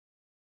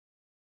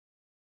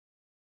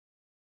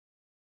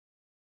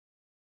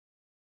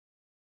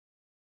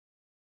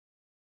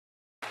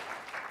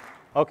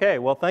Okay,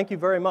 well, thank you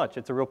very much.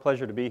 It's a real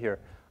pleasure to be here.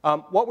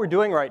 What we're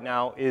doing right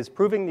now is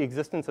proving the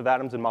existence of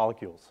atoms and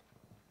molecules.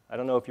 I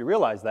don't know if you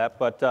realize that,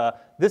 but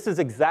this is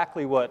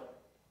exactly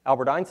what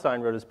Albert Einstein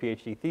wrote his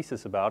PhD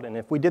thesis about. And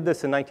if we did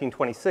this in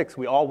 1926,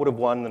 we all would have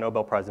won the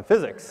Nobel Prize in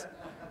Physics,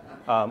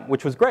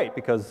 which was great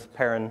because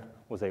Perrin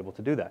was able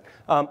to do that.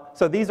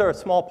 So these are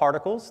small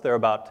particles. They're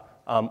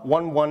about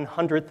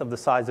 1/100th of the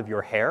size of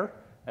your hair,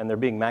 and they're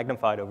being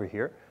magnified over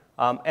here.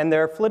 And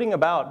they're flitting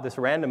about. This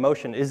random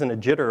motion isn't a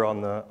jitter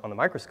on the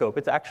microscope.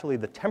 It's actually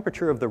the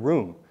temperature of the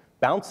room,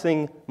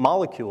 bouncing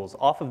molecules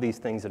off of these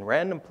things in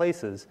random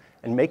places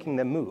and making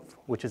them move,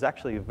 which is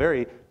actually a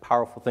very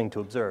powerful thing to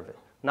observe.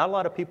 Not a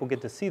lot of people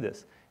get to see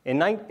this. In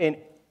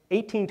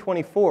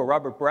 1824,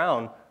 Robert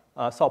Brown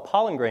saw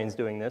pollen grains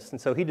doing this,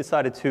 and so he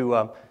decided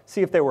to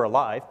see if they were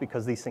alive,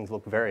 because these things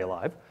look very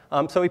alive.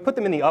 So he put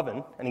them in the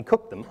oven, and he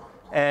cooked them,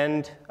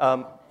 and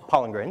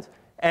pollen grains,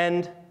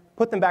 and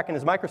put them back in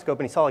his microscope,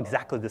 and he saw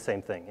exactly the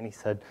same thing. And he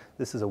said,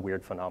 this is a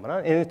weird phenomenon.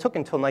 And it took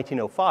until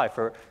 1905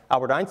 for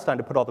Albert Einstein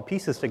to put all the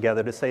pieces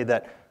together to say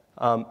that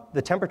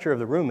the temperature of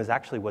the room is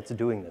actually what's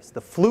doing this.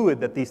 The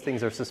fluid that these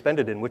things are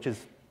suspended in, which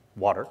is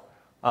water,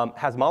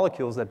 has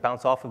molecules that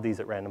bounce off of these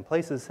at random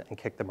places and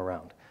kick them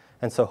around.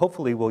 And so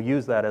hopefully we'll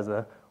use that as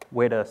a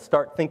way to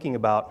start thinking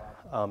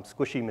about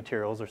squishy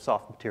materials or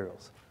soft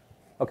materials.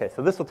 Okay,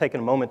 so this will take a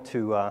moment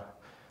to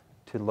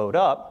load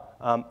up.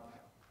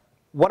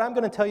 What I'm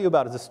going to tell you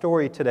about is a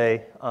story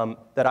today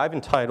that I've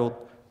entitled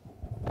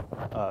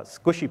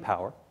Squishy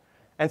Power.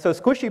 And so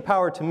squishy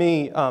power to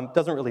me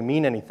doesn't really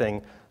mean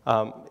anything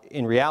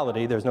in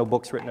reality. There's no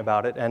books written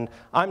about it. And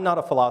I'm not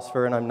a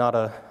philosopher, and I'm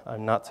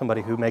not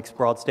somebody who makes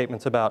broad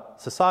statements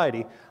about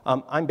society.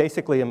 I'm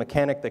basically a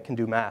mechanic that can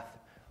do math,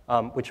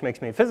 which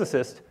makes me a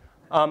physicist.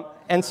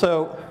 And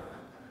so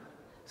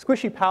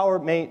squishy power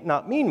may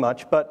not mean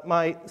much, but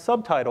my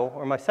subtitle,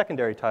 or my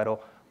secondary title,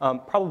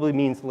 probably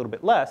means a little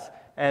bit less.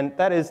 And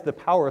that is the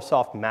power of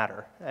soft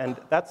matter. And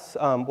that's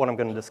what I'm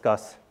going to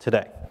discuss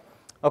today.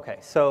 Okay,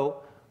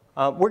 so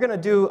we're going to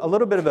do a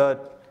little bit of a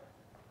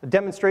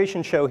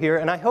demonstration show here.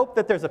 And I hope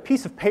that there's a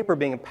piece of paper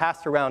being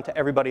passed around to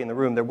everybody in the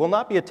room. There will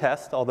not be a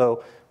test,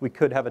 although we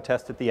could have a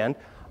test at the end.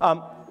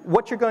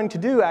 What you're going to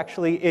do,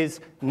 actually,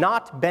 is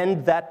not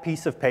bend that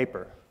piece of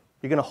paper.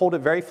 You're going to hold it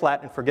very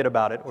flat and forget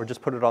about it, or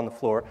just put it on the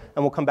floor.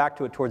 And we'll come back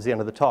to it towards the end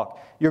of the talk.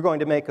 You're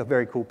going to make a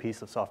very cool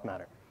piece of soft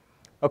matter.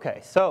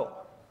 Okay, so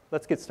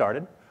let's get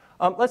started.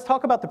 Let's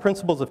talk about the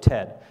principles of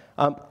TED.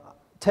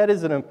 TED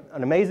is an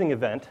amazing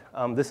event.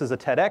 This is a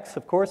TEDx,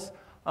 of course,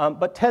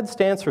 but TED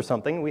stands for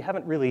something. We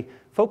haven't really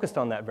focused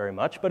on that very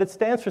much, but it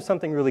stands for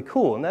something really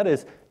cool, and that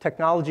is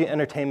technology,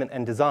 entertainment,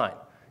 and design.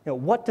 You know,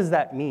 what does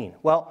that mean?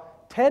 Well,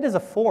 TED is a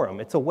forum.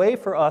 It's a way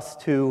for us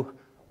to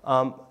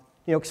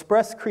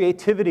express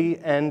creativity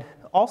and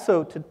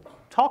also to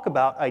talk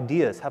about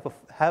ideas,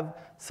 have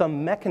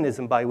some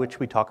mechanism by which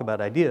we talk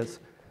about ideas.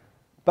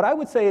 But I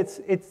would say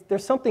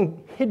there's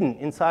something hidden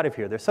inside of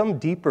here. There's some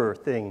deeper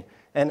thing.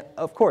 And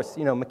of course,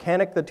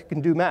 mechanic that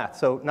can do math,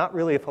 so not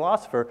really a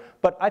philosopher,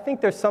 but I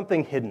think there's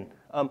something hidden.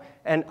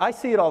 And I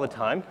see it all the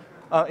time.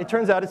 It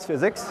turns out it's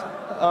physics.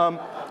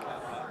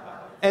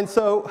 And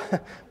so,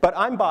 but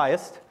I'm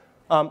biased.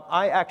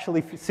 I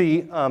actually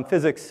see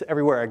physics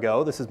everywhere I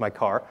go. This is my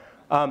car.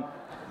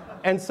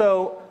 And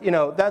so,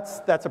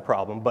 that's a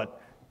problem,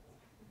 but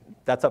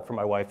that's up for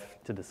my wife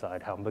to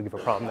decide how big of a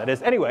problem that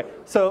is. Anyway,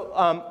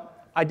 so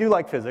I do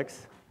like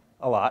physics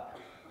a lot,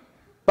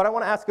 but I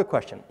want to ask a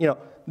question.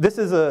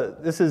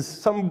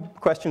 Some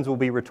questions will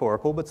be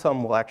rhetorical, but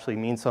some will actually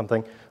mean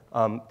something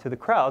to the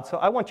crowd. So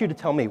I want you to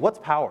tell me, what's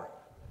power?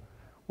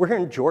 We're here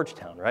in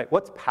Georgetown, right?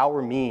 What's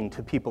power mean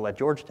to people at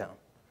Georgetown?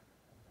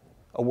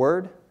 A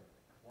word?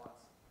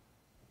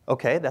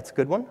 Okay, that's a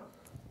good one.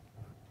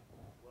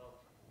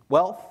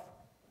 Wealth?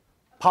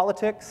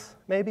 Politics,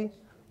 maybe?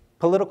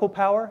 Political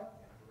power?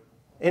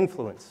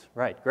 Influence,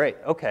 right, great,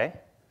 okay.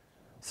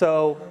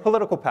 So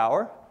political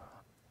power,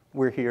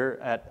 we're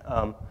here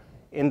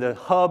in the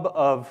hub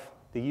of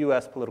the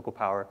US political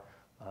power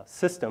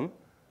system.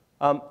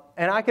 And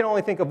I can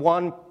only think of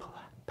one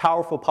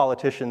powerful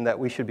politician that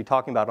we should be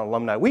talking about on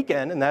Alumni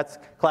Weekend, and that's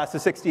class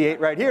of '68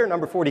 right here,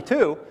 number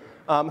 42,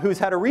 who's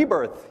had a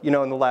rebirth, in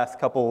the last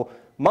couple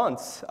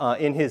months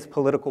in his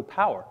political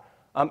power.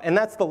 And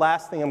that's the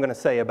last thing I'm going to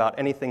say about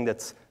anything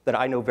that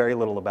I know very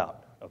little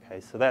about. Okay,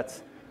 so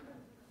that's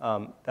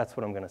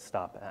what I'm going to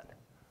stop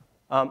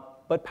at.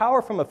 But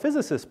power from a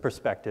physicist's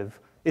perspective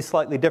is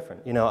slightly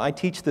different. I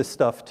teach this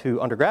stuff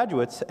to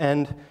undergraduates,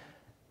 and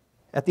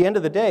at the end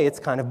of the day, it's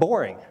kind of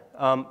boring.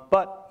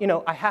 But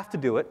I have to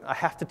do it. I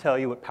have to tell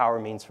you what power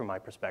means from my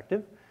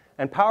perspective.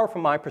 And power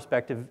from my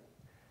perspective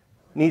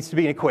needs to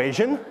be an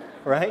equation,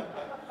 right?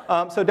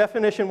 So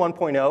definition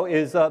 1.0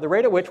 is the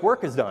rate at which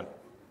work is done.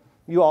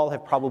 You all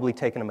have probably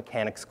taken a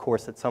mechanics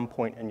course at some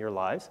point in your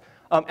lives.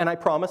 And I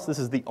promise this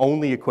is the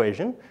only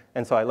equation,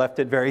 and so I left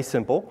it very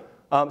simple.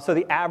 So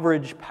the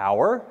average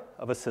power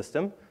of a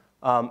system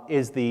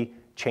is the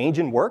change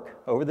in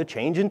work over the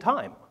change in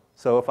time.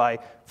 So if I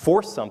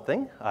force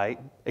something, I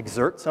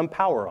exert some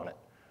power on it.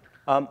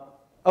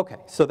 Okay,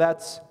 so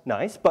that's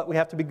nice, but we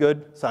have to be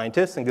good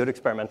scientists and good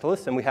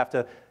experimentalists, and we have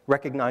to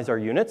recognize our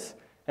units.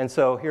 And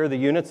so here are the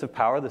units of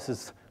power. This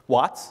is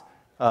watts,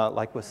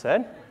 like was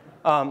said.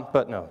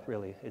 But no,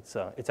 really, it's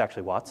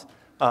actually watts.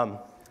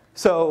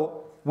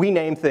 So we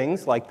name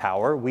things like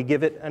power. We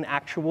give it an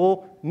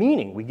actual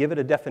meaning. We give it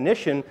a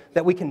definition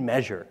that we can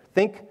measure.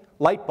 Think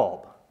light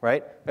bulb,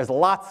 right? There's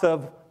lots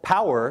of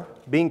power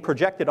being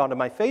projected onto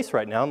my face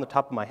right now on the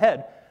top of my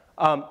head.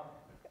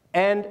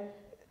 And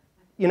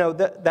you know,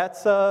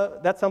 that's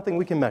something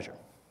we can measure.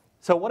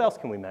 So what else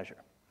can we measure?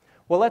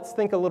 Well, let's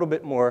think a little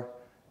bit more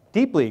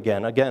deeply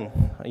again. Again,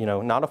 you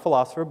know, not a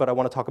philosopher, but I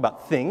want to talk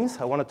about things.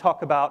 I want to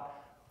talk about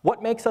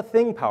what makes a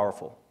thing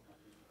powerful.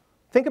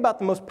 Think about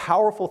the most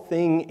powerful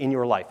thing in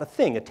your life, a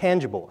thing, a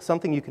tangible,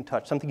 something you can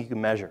touch, something you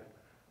can measure,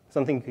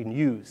 something you can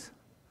use.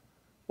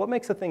 What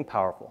makes a thing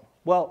powerful?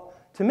 Well,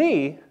 to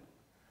me,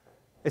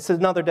 it's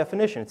another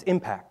definition. It's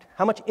impact.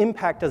 How much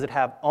impact does it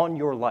have on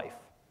your life?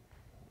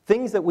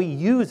 Things that we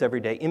use every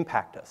day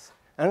impact us.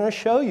 And I'm going to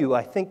show you,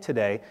 I think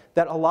today,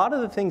 that a lot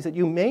of the things that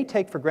you may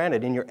take for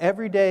granted in your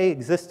everyday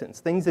existence,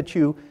 things that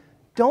you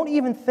don't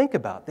even think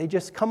about, they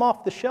just come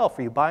off the shelf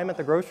or you buy them at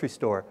the grocery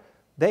store,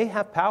 they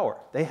have power,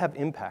 they have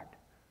impact.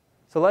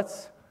 So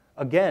let's,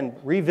 again,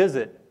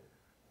 revisit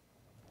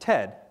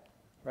TED,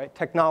 right?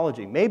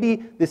 Technology.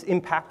 Maybe this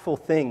impactful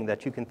thing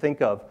that you can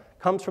think of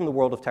comes from the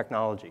world of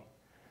technology.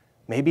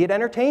 Maybe it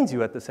entertains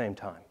you at the same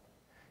time.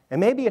 And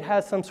maybe it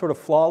has some sort of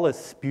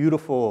flawless,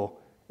 beautiful,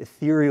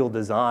 ethereal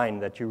design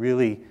that you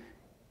really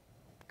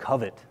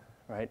covet,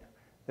 right?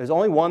 There's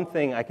only one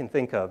thing I can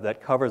think of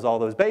that covers all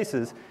those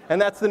bases, and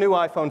that's the new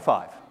iPhone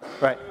 5,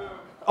 right?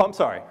 Oh, I'm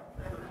sorry.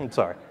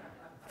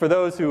 For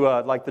those who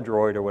like the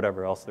Droid or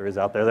whatever else there is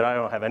out there that I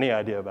don't have any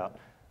idea about,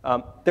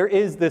 there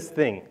is this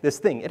thing.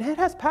 It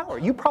has power.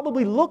 You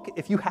probably look,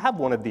 if you have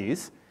one of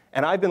these,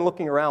 and I've been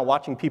looking around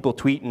watching people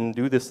tweet and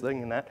do this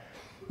thing and that,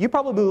 you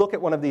probably look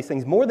at one of these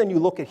things more than you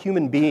look at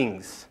human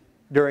beings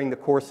during the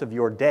course of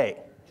your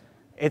day.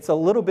 It's a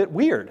little bit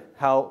weird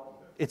how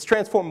it's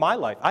transformed my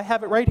life. I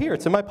have it right here.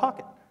 It's in my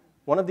pocket.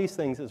 One of these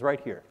things is right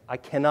here. I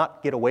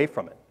cannot get away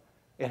from it.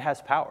 It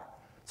has power.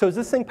 So is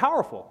this thing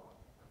powerful?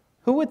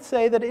 Who would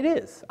say that it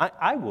is?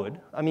 I would.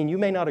 I mean, you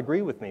may not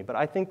agree with me, but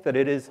I think that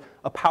it is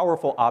a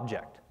powerful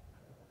object.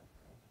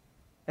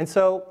 And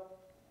so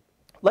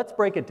let's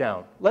break it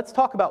down. Let's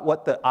talk about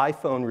what the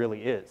iPhone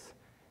really is.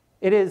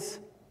 It is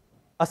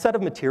a set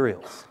of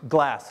materials: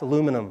 glass,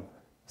 aluminum,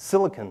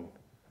 silicon,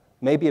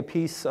 maybe a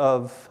piece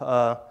of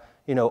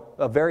you know,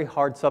 a very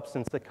hard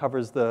substance that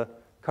covers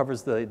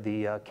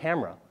the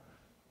camera.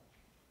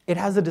 It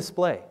has a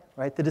display,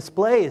 right? The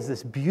display is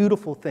this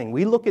beautiful thing.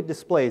 We look at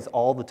displays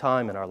all the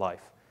time in our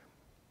life.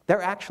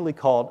 They're actually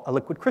called a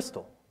liquid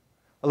crystal.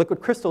 A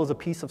liquid crystal is a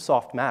piece of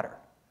soft matter.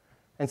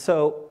 And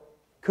so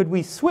could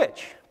we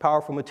switch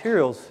powerful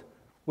materials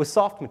with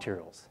soft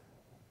materials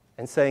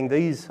and saying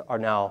these are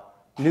now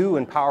new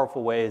and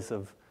powerful ways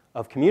of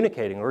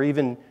communicating or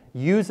even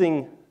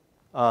using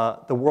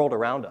the world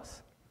around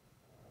us?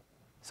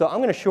 So I'm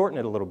going to shorten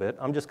it a little bit.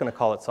 I'm just going to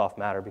call it soft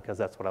matter because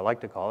that's what I like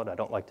to call it. I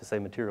don't like to say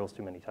materials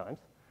too many times.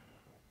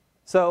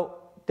 So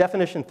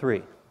definition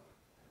 3.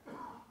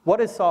 What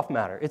is soft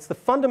matter? It's the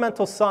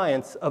fundamental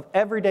science of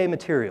everyday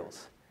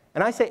materials.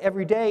 And I say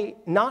everyday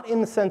not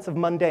in the sense of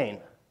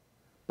mundane,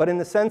 but in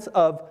the sense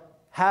of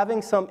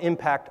having some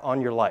impact on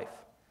your life.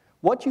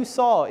 What you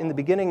saw in the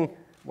beginning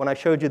when I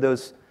showed you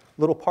those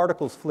little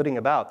particles flitting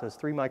about, those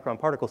 3-micron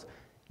particles,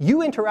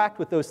 you interact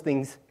with those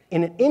things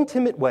in an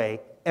intimate way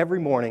every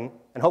morning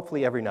and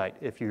hopefully every night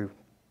if you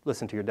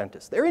listen to your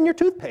dentist. They're in your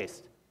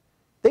toothpaste.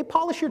 They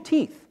polish your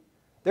teeth.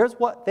 They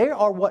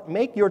are what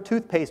make your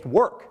toothpaste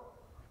work.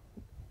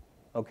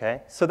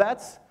 Okay? So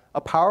that's a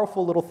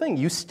powerful little thing.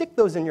 You stick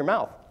those in your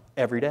mouth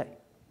every day,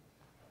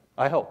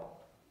 I hope.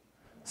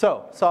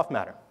 So, soft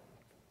matter.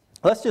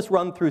 Let's just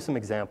run through some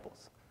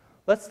examples.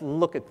 Let's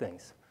look at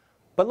things.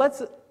 But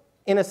let's,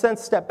 in a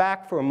sense, step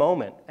back for a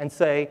moment and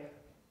say,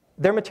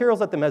 they're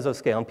materials at the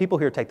mesoscale. And people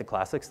here take the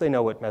classics. They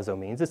know what meso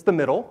means. It's the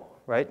middle,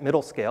 right?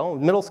 Middle scale.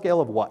 Middle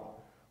scale of what?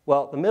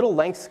 Well, the middle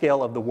length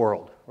scale of the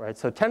world, right?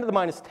 So 10 to the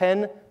minus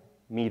 10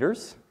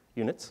 meters,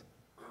 units,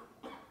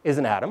 is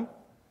an atom.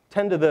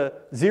 10 to the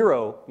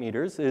 0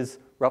 meters is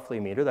roughly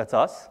a meter. That's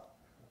us.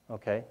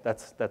 Okay,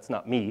 that's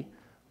not me,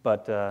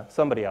 but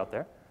somebody out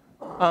there.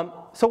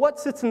 So what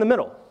sits in the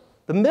middle?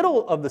 The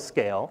middle of the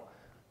scale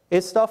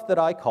is stuff that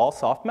I call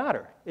soft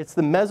matter. It's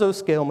the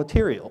mesoscale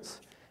materials.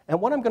 And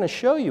what I'm going to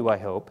show you, I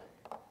hope,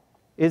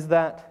 is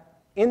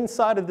that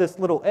inside of this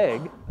little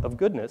egg of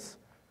goodness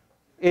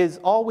is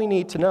all we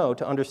need to know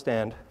to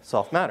understand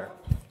soft matter.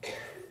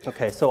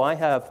 Okay, so I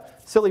have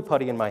silly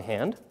putty in my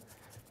hand.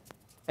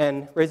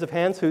 And raise of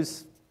hands,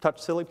 who's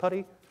touched silly putty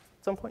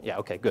at some point? Yeah,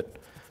 okay, good.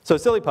 So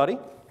silly putty,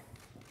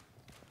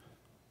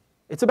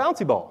 it's a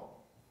bouncy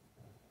ball.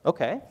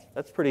 Okay,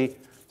 that's pretty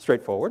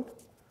straightforward.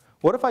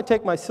 What if I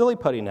take my silly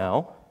putty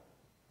now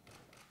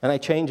and I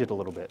change it a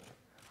little bit?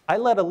 I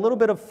let a little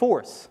bit of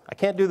force. I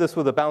can't do this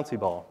with a bouncy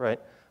ball, right?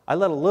 I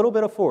let a little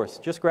bit of force,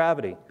 just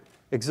gravity,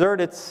 exert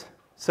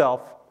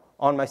itself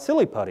on my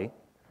silly putty,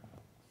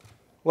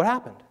 what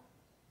happened?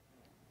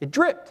 It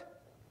dripped.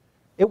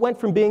 It went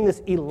from being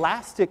this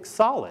elastic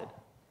solid,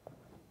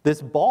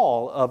 this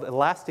ball of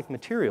elastic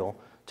material,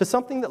 to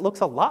something that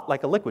looks a lot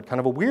like a liquid, kind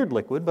of a weird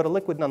liquid, but a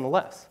liquid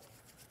nonetheless.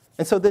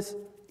 And so this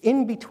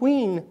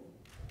in-between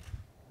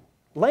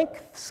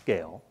length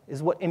scale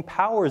is what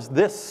empowers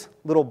this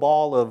little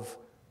ball of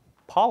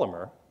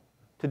polymer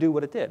to do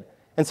what it did.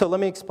 And so let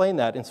me explain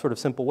that in sort of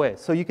simple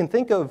ways. So you can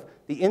think of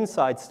the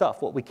inside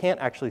stuff, what we can't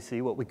actually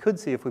see, what we could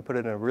see if we put it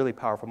in a really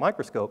powerful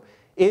microscope,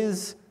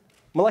 is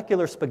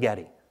molecular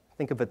spaghetti.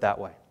 Think of it that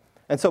way.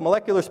 And so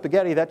molecular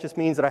spaghetti, that just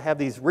means that I have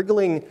these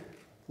wriggling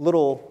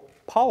little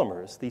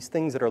polymers, these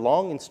things that are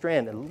long in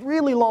strand and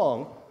really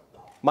long,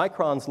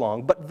 microns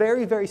long, but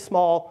very, very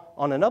small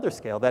on another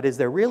scale. That is,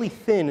 they're really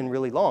thin and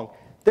really long.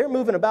 They're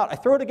moving about. I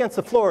throw it against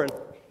the floor, and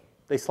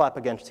they slap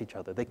against each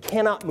other. They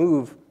cannot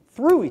move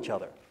through each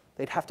other.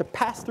 They'd have to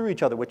pass through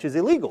each other, which is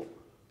illegal,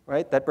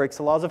 right? That breaks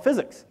the laws of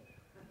physics.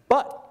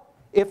 But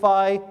if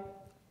I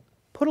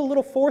put a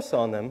little force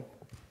on them,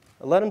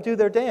 let them do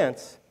their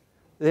dance,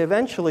 they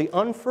eventually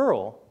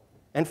unfurl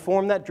and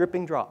form that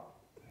dripping drop.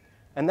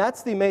 And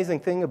that's the amazing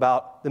thing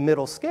about the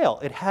middle scale.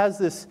 It has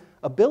this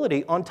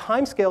ability on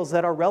time scales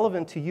that are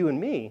relevant to you and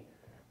me,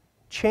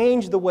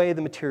 change the way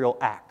the material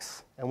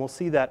acts. And we'll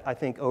see that, I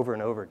think, over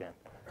and over again.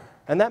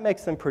 And that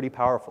makes them pretty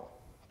powerful.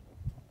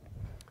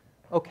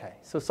 OK,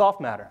 so soft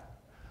matter.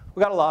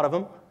 We got a lot of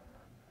them.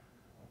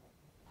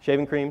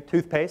 Shaving cream,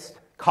 toothpaste,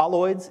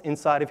 colloids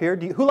inside of here.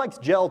 Who likes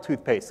gel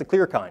toothpaste, the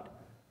clear kind?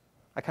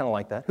 I kind of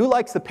like that. Who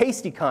likes the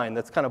pasty kind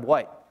that's kind of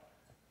white?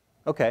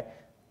 OK.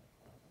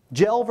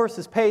 Gel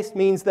versus paste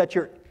means that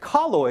your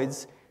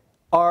colloids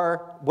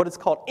are what is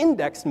called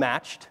index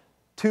matched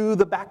to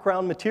the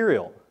background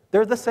material.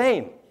 They're the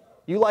same.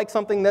 You like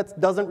something that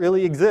doesn't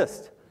really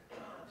exist.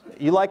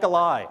 You like a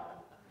lie,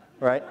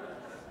 right?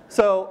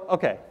 So,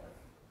 OK.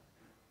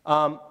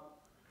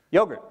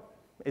 Yogurt.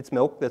 It's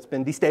milk that's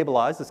been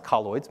destabilized. It's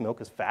colloids. Milk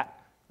is fat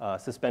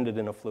suspended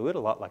in a fluid, a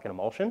lot like an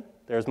emulsion.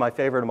 There's my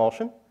favorite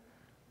emulsion,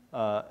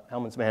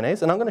 Hellmann's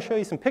mayonnaise. And I'm going to show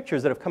you some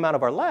pictures that have come out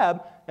of our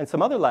lab and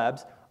some other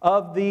labs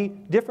of the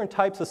different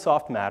types of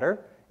soft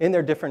matter in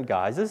their different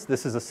guises.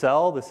 This is a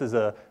cell. This is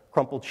a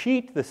crumpled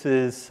sheet. This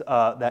is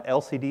that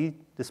LCD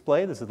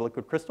display. This is the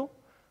liquid crystal.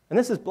 And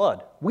this is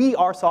blood. We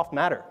are soft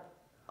matter.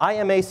 I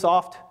am a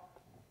softer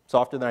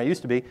than I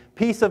used to be,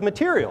 piece of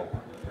material,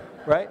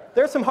 right?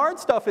 There's some hard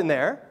stuff in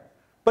there,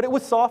 but it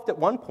was soft at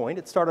one point.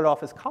 It started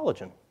off as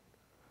collagen,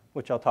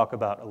 which I'll talk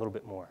about a little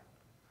bit more.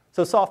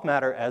 So soft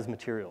matter as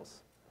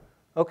materials.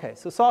 OK,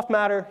 so soft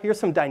matter, here's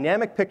some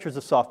dynamic pictures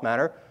of soft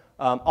matter.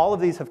 All of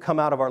these have come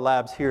out of our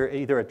labs here,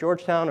 either at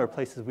Georgetown or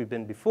places we've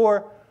been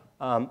before.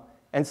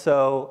 And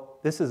so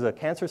this is a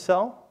cancer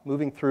cell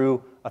moving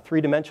through a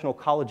three-dimensional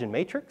collagen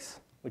matrix,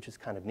 which is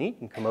kind of neat.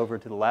 You can come over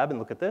to the lab and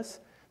look at this.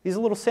 These are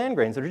little sand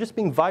grains that are just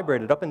being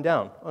vibrated up and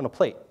down on a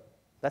plate.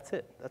 That's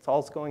it. That's all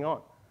that's going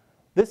on.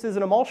 This is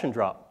an emulsion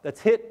drop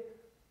that's hit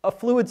a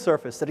fluid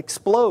surface that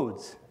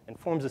explodes and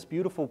forms this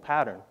beautiful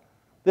pattern.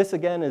 This,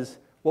 again, is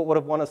what would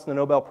have won us the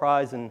Nobel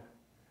Prize in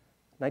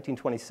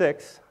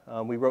 1926.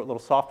 We wrote little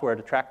software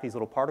to track these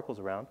little particles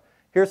around.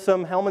 Here's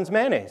some Hellmann's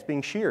mayonnaise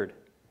being sheared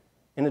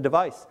in a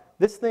device.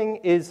 This thing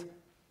is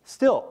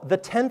still a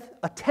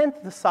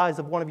tenth the size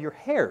of one of your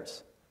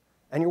hairs.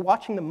 And you're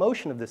watching the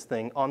motion of this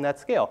thing on that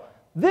scale.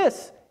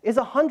 This is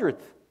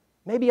 100th,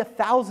 maybe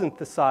 1,000th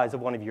the size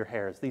of one of your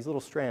hairs, these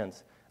little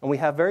strands. And we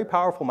have very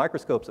powerful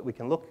microscopes that we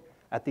can look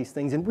at these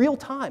things in real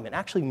time and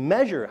actually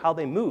measure how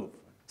they move.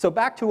 So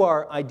back to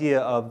our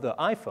idea of the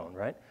iPhone,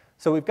 right?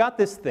 So we've got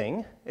this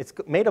thing. It's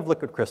made of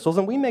liquid crystals,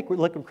 and we make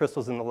liquid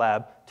crystals in the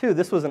lab, too.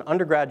 This was an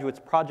undergraduate's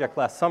project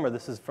last summer.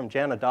 This is from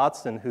Jana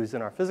Dodson, who's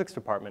in our physics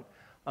department.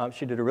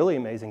 She did a really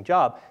amazing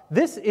job.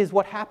 This is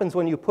what happens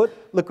when you put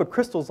liquid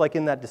crystals like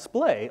in that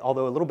display,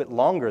 although a little bit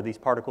longer. These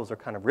particles are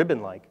kind of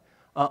ribbon-like,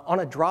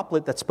 on a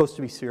droplet that's supposed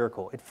to be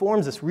spherical. It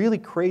forms this really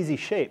crazy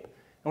shape.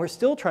 And we're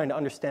still trying to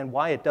understand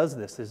why it does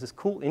this. There's this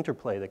cool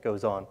interplay that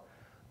goes on.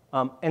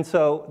 And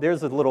so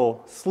there's a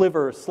little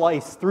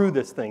slice through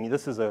this thing.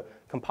 This is a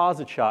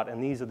composite shot,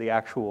 and these are the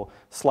actual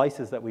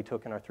slices that we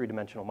took in our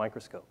three-dimensional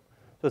microscope.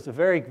 So it's a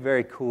very,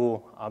 very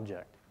cool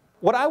object.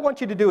 What I want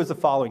you to do is the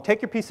following.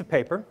 Take your piece of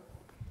paper.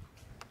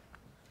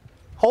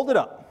 Hold it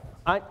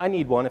up. I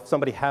need one if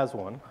somebody has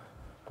one.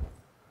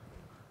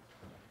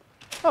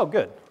 Oh,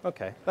 good.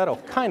 OK, that'll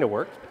kind of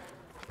work.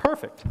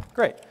 Perfect.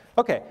 Great.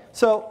 OK,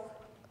 so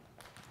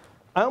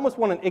I almost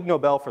won an Ig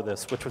Nobel for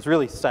this, which was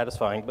really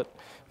satisfying, but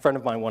a friend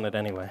of mine won it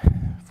anyway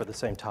for the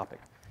same topic.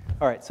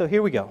 All right, so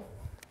here we go.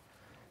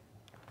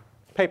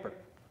 Paper.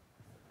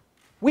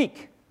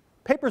 Weak.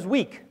 Paper's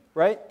weak,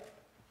 right?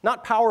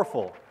 Not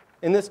powerful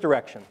in this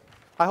direction.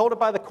 I hold it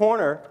by the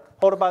corner,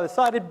 hold it by the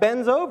side, it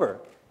bends over.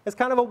 It's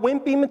kind of a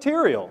wimpy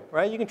material,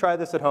 right? You can try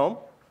this at home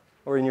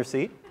or in your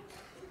seat.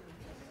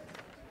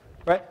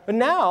 Right? But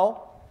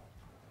now,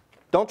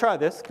 don't try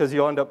this, because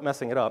you'll end up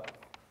messing it up.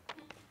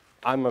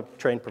 I'm a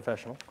trained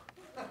professional.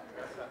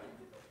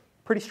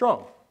 Pretty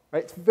strong,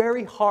 right? It's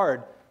very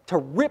hard to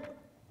rip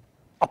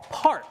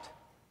apart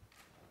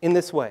in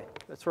this way.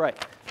 That's right.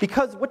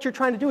 Because what you're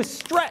trying to do is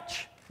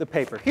stretch the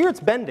paper. Here it's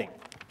bending,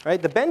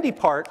 right? The bendy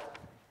part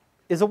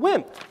is a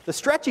wimp. The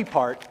stretchy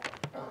part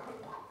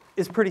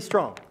is pretty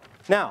strong.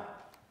 Now,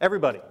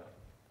 everybody,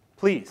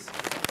 please.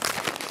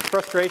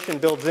 Frustration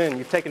builds in.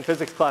 You've taken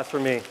physics class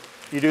from me.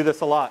 You do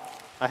this a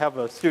lot. I have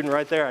a student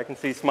right there I can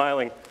see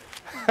smiling.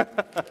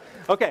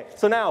 Okay,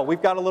 so now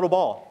we've got a little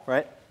ball,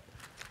 right?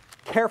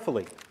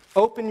 Carefully,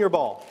 open your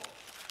ball.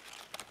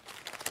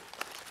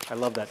 I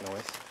love that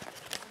noise.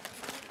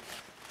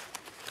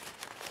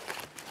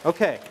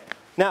 Okay,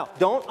 now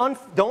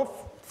don't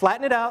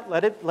flatten it out.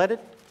 Let it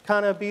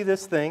kind of be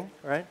this thing,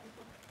 right?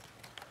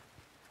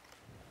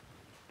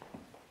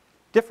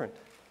 Different,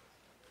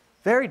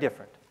 very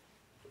different.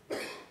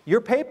 Your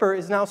paper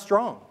is now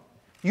strong.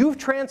 You've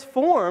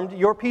transformed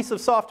your piece of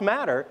soft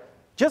matter,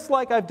 just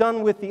like I've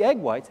done with the egg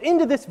whites,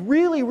 into this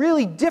really,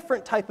 really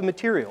different type of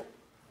material.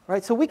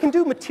 Right? So we can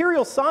do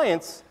material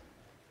science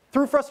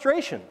through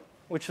frustration,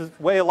 which is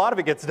the way a lot of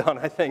it gets done,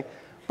 I think.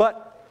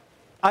 But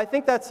I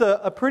think that's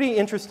a pretty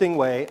interesting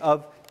way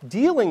of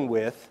dealing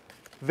with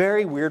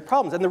very weird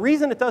problems. And the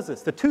reason it does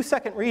this, the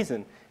 2-second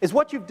reason, is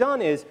what you've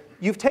done is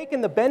you've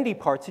taken the bendy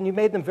parts and you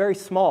made them very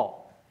small.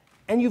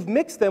 And you've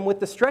mixed them with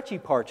the stretchy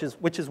parts,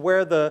 which is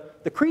where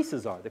the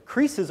creases are. The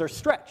creases are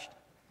stretched.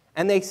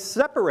 And they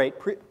separate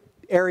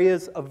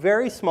areas of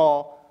very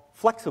small,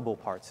 flexible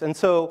parts. And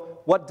so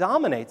what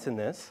dominates in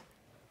this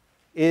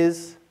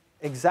is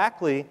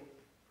exactly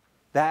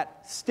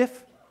that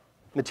stiff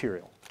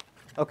material.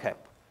 Okay.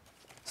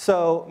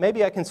 So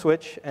maybe I can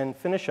switch and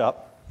finish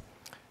up.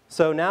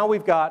 So now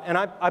we've got, and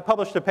I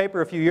published a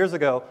paper a few years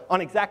ago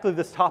on exactly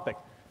this topic,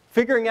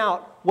 figuring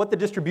out what the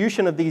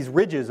distribution of these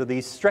ridges, of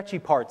these stretchy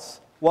parts,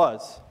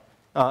 was.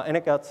 And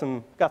it got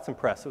some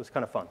press. It was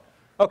kind of fun.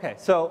 Okay,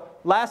 so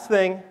last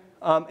thing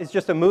is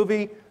just a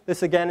movie.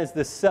 This, again, is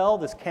this cell,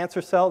 this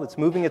cancer cell that's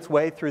moving its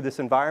way through this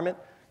environment.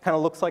 Kind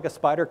of looks like a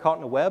spider caught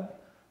in a web.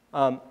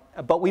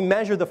 But we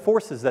measure the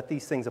forces that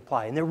these things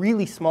apply. And they're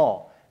really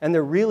small. And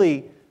they're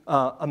really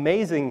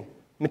amazing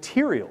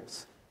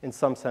materials, in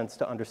some sense,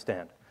 to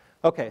understand.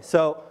 Okay,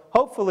 so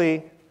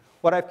hopefully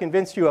what I've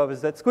convinced you of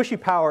is that squishy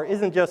power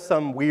isn't just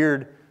some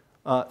weird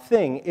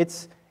thing.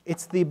 It's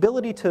the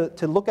ability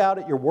to look out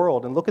at your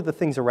world and look at the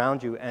things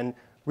around you and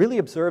really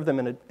observe them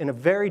in a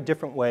very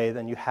different way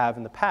than you have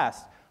in the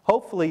past.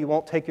 Hopefully you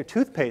won't take your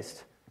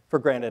toothpaste for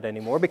granted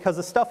anymore, because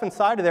the stuff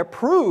inside of there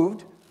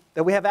proved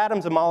that we have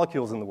atoms and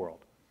molecules in the world,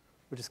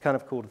 which is kind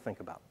of cool to think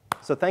about.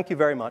 So thank you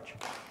very much.